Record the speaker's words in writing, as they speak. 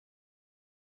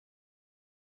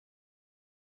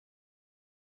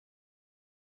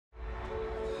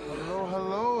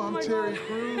my Terry God.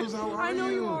 Crews, how are you? I know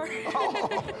you are.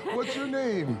 Oh, what's your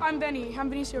name? I'm Benny.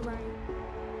 I'm Benicio Bryant.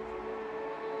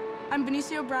 I'm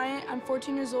Benicio Bryant. I'm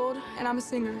 14 years old, and I'm a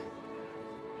singer.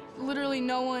 Literally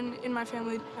no one in my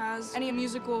family has any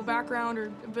musical background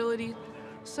or ability.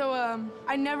 So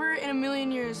I never in a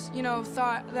million years,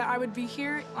 thought that I would be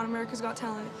here on America's Got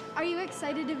Talent. Are you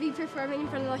excited to be performing in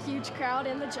front of a huge crowd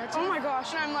and the judges? Oh my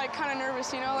gosh, I'm like kind of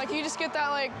nervous, Like you just get that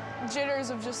like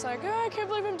jitters of just like, oh, I can't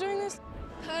believe I'm doing this.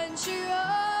 Country roads,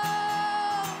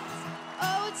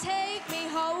 oh, take me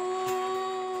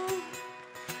home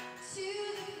to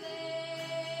the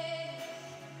place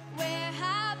where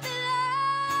I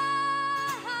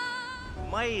belong.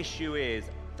 My issue is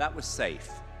that was safe.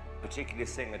 Particularly a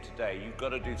singer today, you've got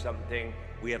to do something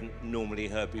we haven't normally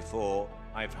heard before.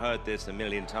 I've heard this a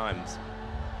million times.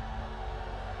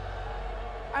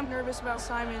 I'm nervous about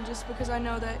Simon just because I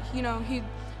know that, he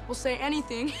will say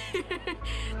anything.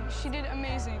 She did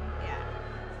amazing.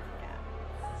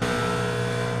 Yeah.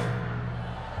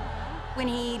 When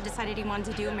he decided he wanted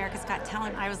to do America's Got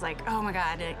Talent, I was like, oh my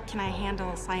God, can I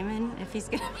handle Simon if he's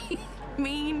gonna be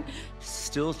mean?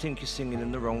 Still think you're singing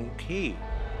in the wrong key.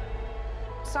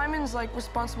 Simon's like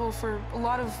responsible for a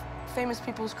lot of famous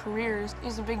people's careers.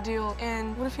 He's a big deal,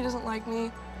 and what if he doesn't like me?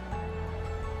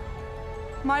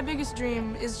 My biggest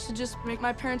dream is to just make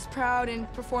my parents proud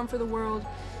and perform for the world.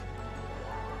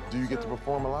 Do you get to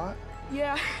perform a lot?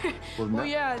 Yeah. Well,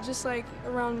 yeah, just like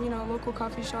around, local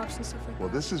coffee shops and stuff like that. Well,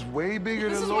 this is way bigger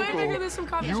than local. This is way bigger than some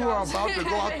coffee shops. You are about to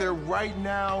go out there right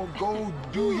now. Go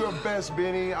do your best,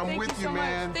 Benny. I'm with you, so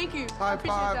man. Much. Thank you. High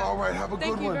five. That. All right, have a good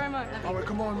one. Thank you very much. All right,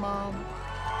 come on, Mom.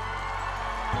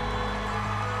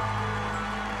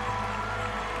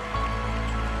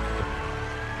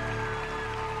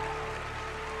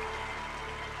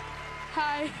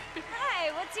 Hi.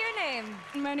 Hi, what's your name?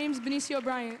 My name's Benicio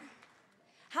Bryant.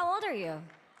 How old are you?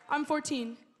 I'm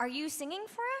 14. Are you singing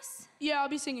for us? Yeah, I'll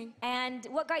be singing. And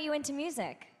what got you into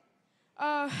music?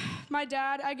 My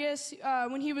dad, I guess,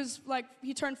 when he was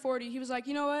he turned 40, he was like,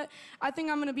 you know what? I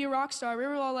think I'm gonna be a rock star. We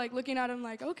were all like looking at him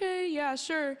like, okay, yeah,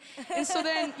 sure. And so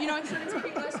then, he started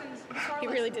taking lessons. He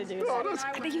really did do that.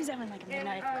 I think he was having like a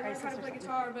midnight crisis. I learned how to play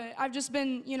guitar, but I've just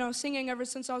been, singing ever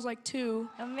since I was like 2.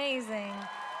 Amazing.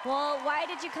 Well, why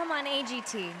did you come on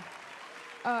AGT?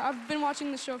 I've been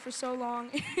watching the show for so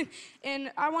long,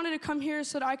 and I wanted to come here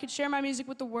so that I could share my music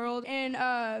with the world, and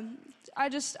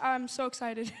I'm so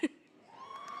excited.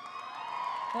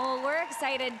 Well, we're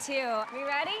excited too. We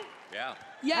ready? Yeah.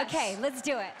 Yes. Okay, let's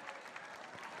do it.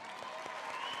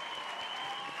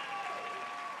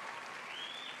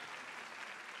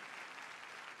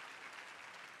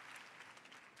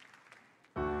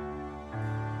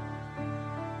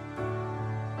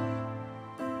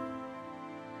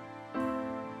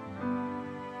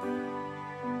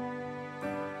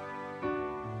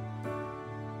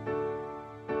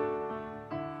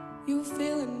 You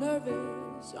feeling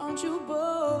nervous, aren't you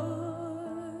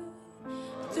bored?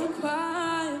 The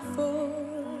quiet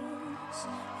voice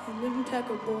and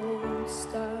impeccable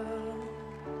style.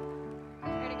 I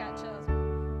already got chills.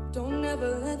 Don't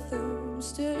ever let them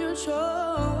steal your choice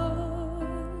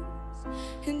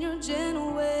in your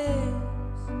gentle ways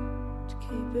to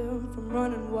keep him from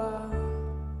running wild.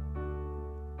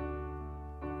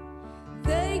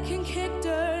 They can kick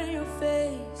dirt in your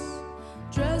face,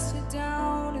 dress it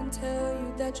down and tell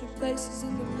you that your place is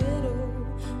in the middle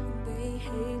when they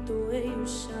hate the way you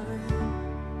shine.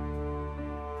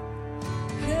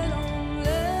 Head on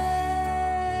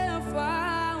left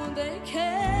while they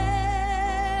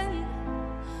can.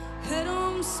 Let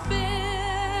them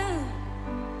spin,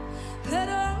 let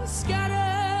them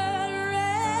scatter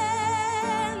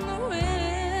in the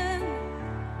wind.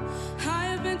 I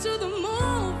have been to the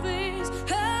movies,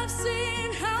 have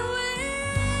seen how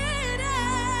it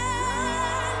ends.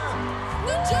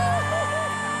 The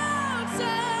jokes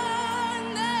and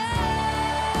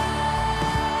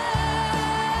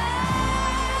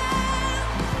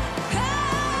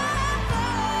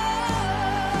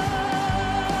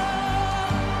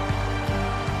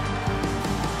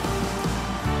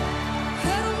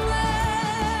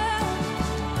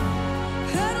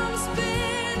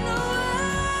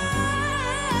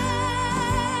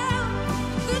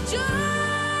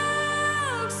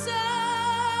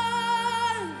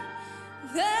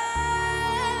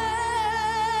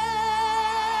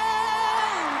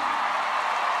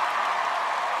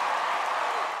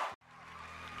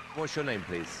What's your name,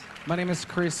 please? My name is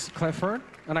Chris Clifford,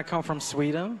 and I come from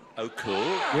Sweden. Oh, cool.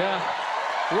 Yeah.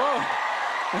 Whoa.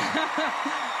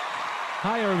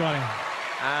 Hi, everybody.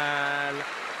 And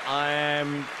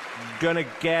I'm gonna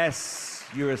guess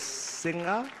you're a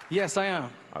singer? Yes, I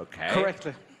am. Okay.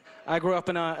 Correctly. I grew up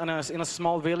in a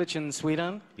small village in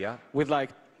Sweden. Yeah. With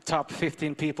like top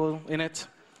 15 people in it.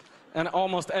 And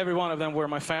almost every one of them were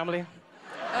my family.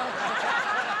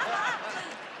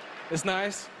 It's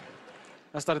nice.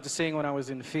 I started to sing when I was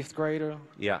in 5th grade or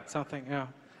something, yeah.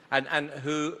 And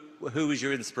who was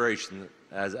your inspiration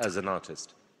as an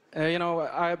artist? You know,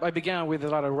 I began with a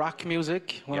lot of rock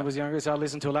music when I was younger, so I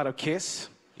listened to a lot of Kiss.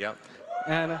 Yeah.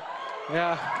 And,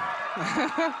 yeah.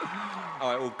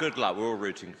 All right, well, good luck. We're all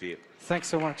rooting for you. Thanks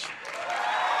so much.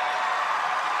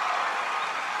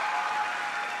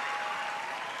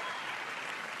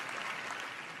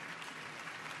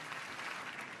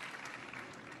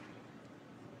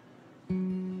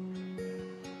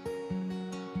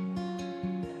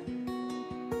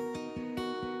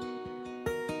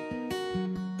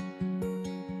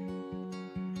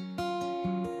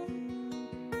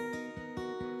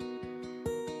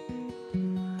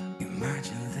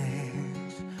 Imagine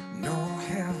there's no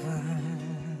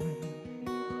heaven.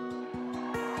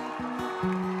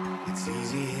 It's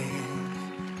easy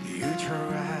if you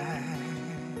try.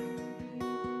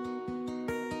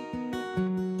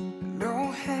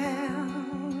 No hell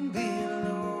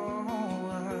below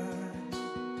us,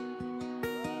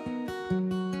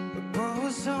 above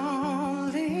us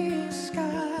only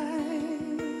sky.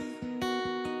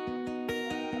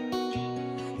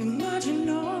 Imagine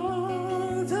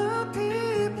all the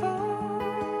people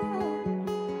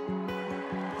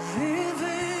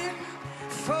living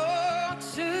for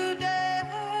today.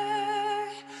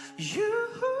 You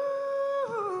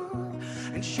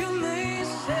and you may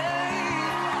say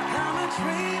I'm a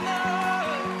dreamer,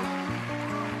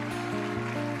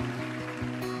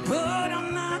 but I'm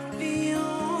not the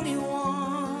only one.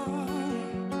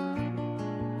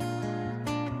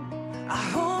 I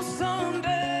hope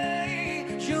someday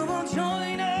you will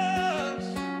join us,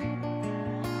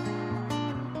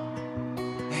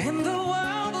 and the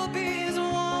world will be as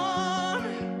one.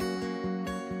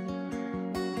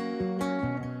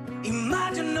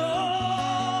 Imagine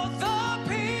all the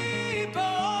people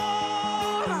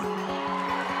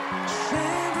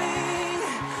sharing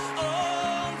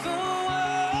all the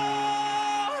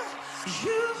world.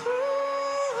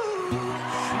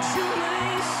 You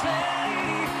may say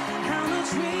I'm a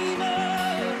dreamer,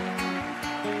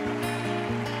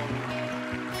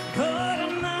 but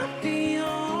I'm not the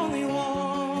only one.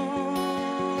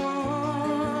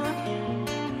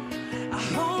 I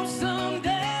hope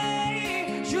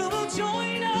someday you will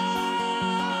join us,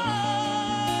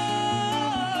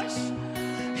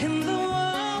 and the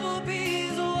world will be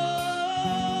as one.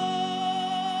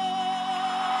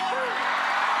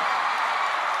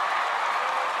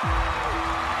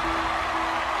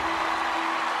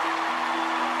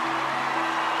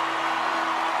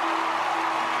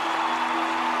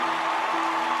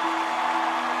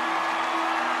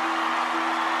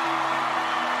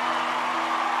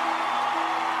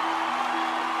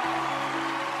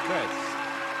 Chris,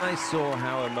 I saw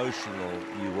how emotional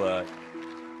you were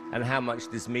and how much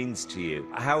this means to you.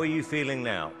 How are you feeling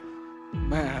now?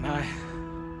 Man,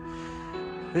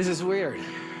 this is weird.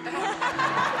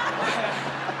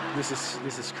 This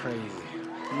is crazy.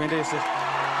 I mean, this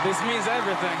means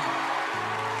everything.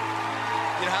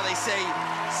 You know how they say,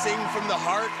 sing from the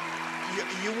heart?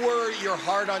 You wore your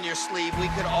heart on your sleeve. We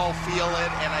could all feel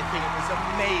it, and I think it was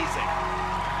amazing.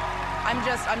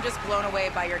 I'm just blown away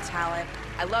by your talent.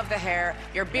 I love the hair.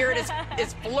 Your beard is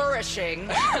flourishing.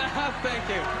 Thank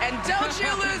you. And don't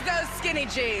you lose those skinny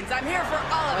jeans. I'm here for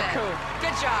all of it. Cool.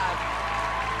 Good job.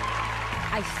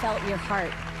 I felt your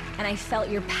heart, and I felt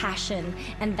your passion,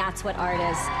 and that's what art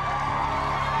is.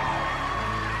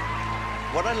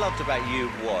 What I loved about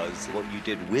you was what you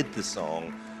did with the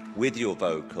song, with your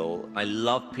vocal. I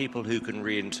love people who can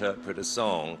reinterpret a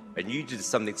song, and you did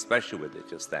something special with it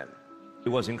just then. It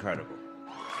was incredible.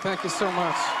 Thank you so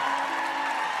much.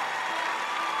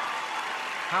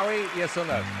 Howie, yes or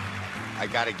no? I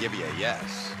gotta give you a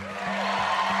yes.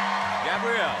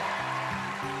 Gabrielle?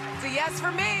 It's a yes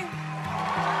for me.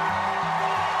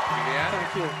 Julianne?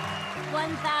 Thank you.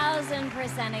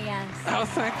 1000% a yes. Oh,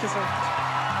 thank you so much.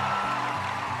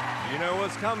 You know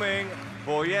what's coming.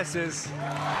 4 yeses.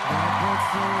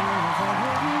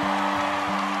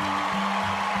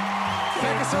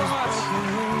 Thank you so much.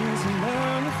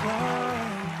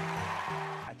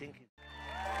 I think...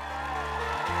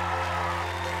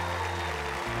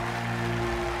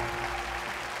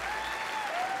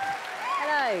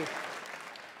 Hello.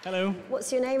 Hello,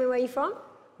 What's your name and where are you from?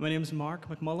 my name's Mark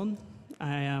McMullen.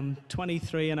 I am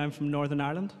 23 and I'm from Northern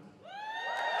Ireland.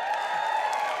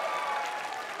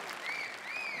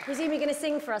 Presume you're going to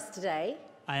sing for us today.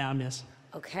 I am, yes.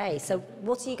 Okay, so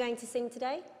what are you going to sing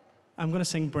today? I'm going to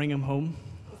sing Bring Him Home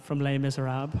from Les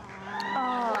Miserables.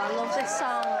 Oh, I love this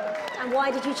song. And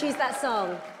why did you choose that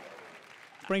song?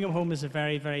 Bring Him Home is a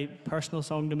very, very personal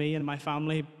song to me and my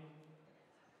family.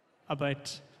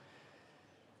 About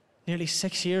nearly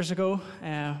 6 years ago,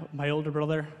 my older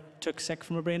brother took sick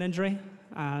from a brain injury,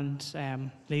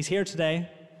 and he's here today.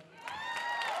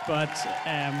 But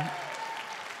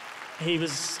he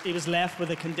was left with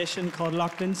a condition called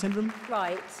locked-in syndrome.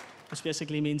 Right. Which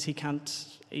basically means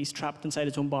he's trapped inside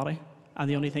his own body, and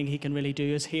the only thing he can really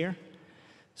do is hear.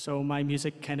 So my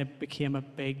music kind of became a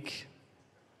big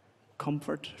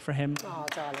comfort for him. Oh,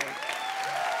 darling.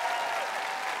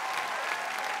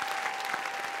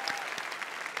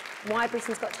 Why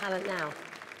Britain's Got Talent now?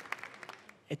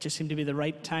 It just seemed to be the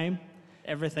right time.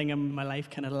 Everything in my life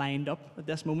kind of lined up at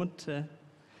this moment to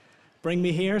bring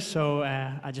me here, so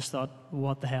I just thought,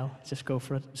 what the hell, just go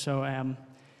for it. So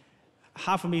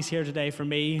half of me's here today for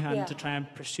me and to try and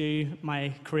pursue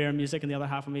my career in music, and the other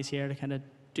half of me's here to kind of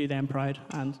do them proud.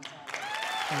 And good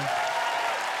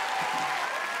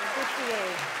for you.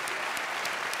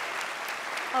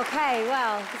 Okay,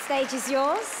 well, the stage is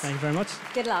yours. Thank you very much.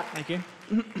 Good luck. Thank you.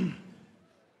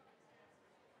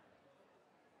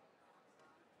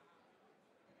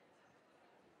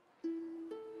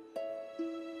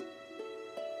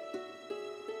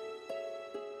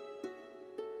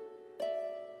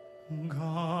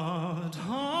 God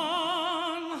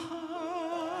on high,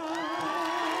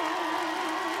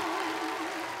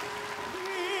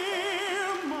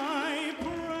 hear my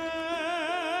prayer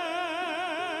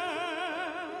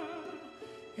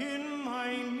in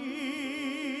my need.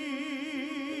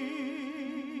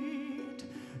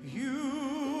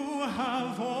 You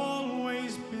have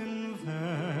always been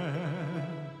there.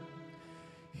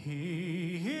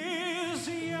 He is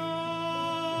young,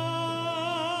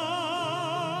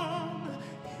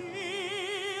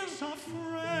 he's afraid.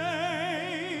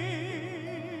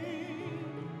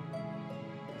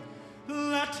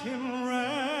 Let him rest,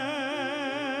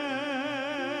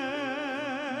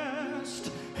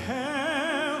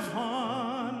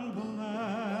 heaven blessed.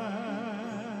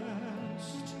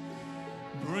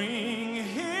 Bring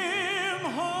him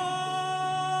home,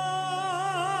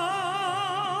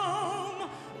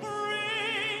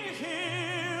 bring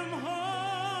him home,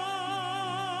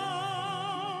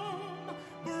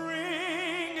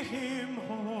 bring him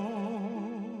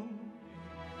home.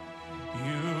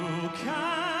 You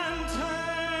can take,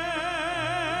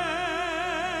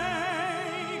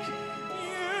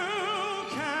 you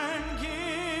can give.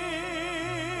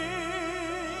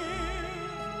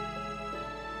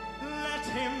 Let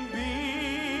him be,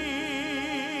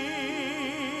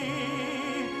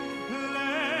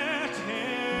 let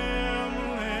him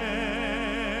live.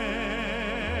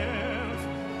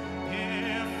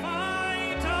 If I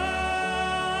die,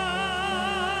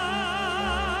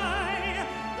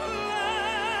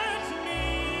 let me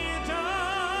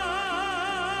die.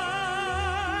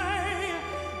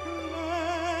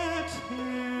 Let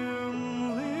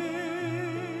him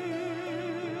live.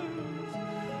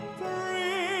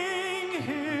 Bring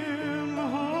him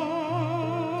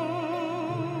home.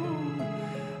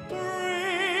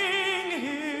 Bring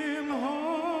him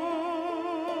home.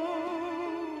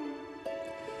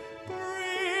 Bring him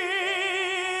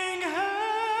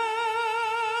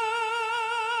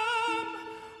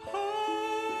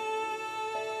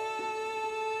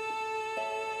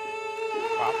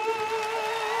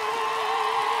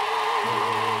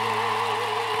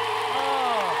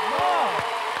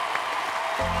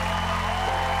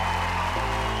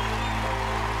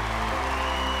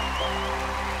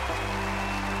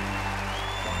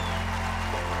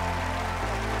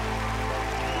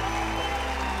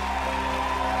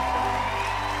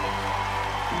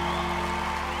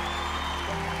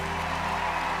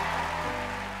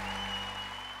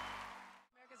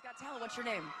America's Got Talent, what's your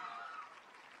name?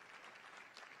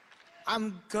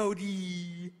 I'm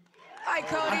Cody. Hi,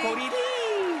 Cody. I'm Cody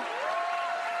Lee.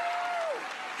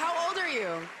 How old are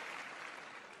you?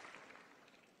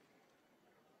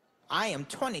 I am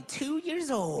 22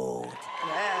 years old.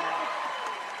 Yeah.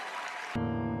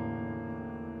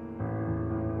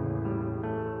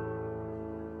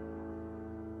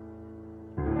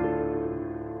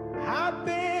 I've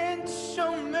been to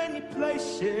so many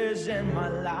places in my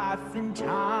life and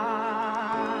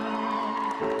time.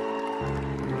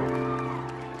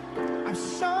 I've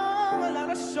sung a lot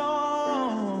of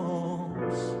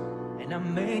songs, and I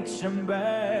made some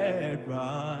bad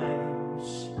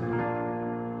rhymes.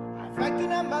 I've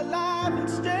acted out my life in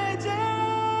stages,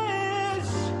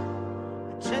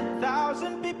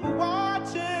 10,000 people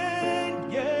watching,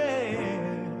 yeah.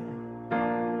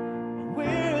 And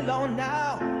we're alone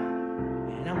now,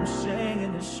 and I'm singing.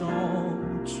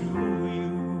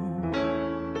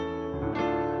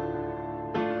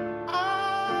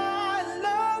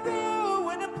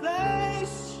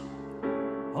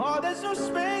 there's no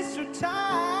space or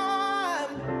time.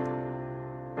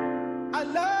 I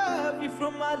love you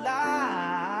from my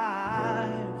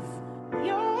life.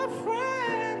 You're a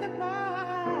friend of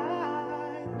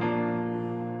mine.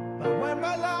 But when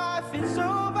my life is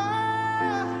over,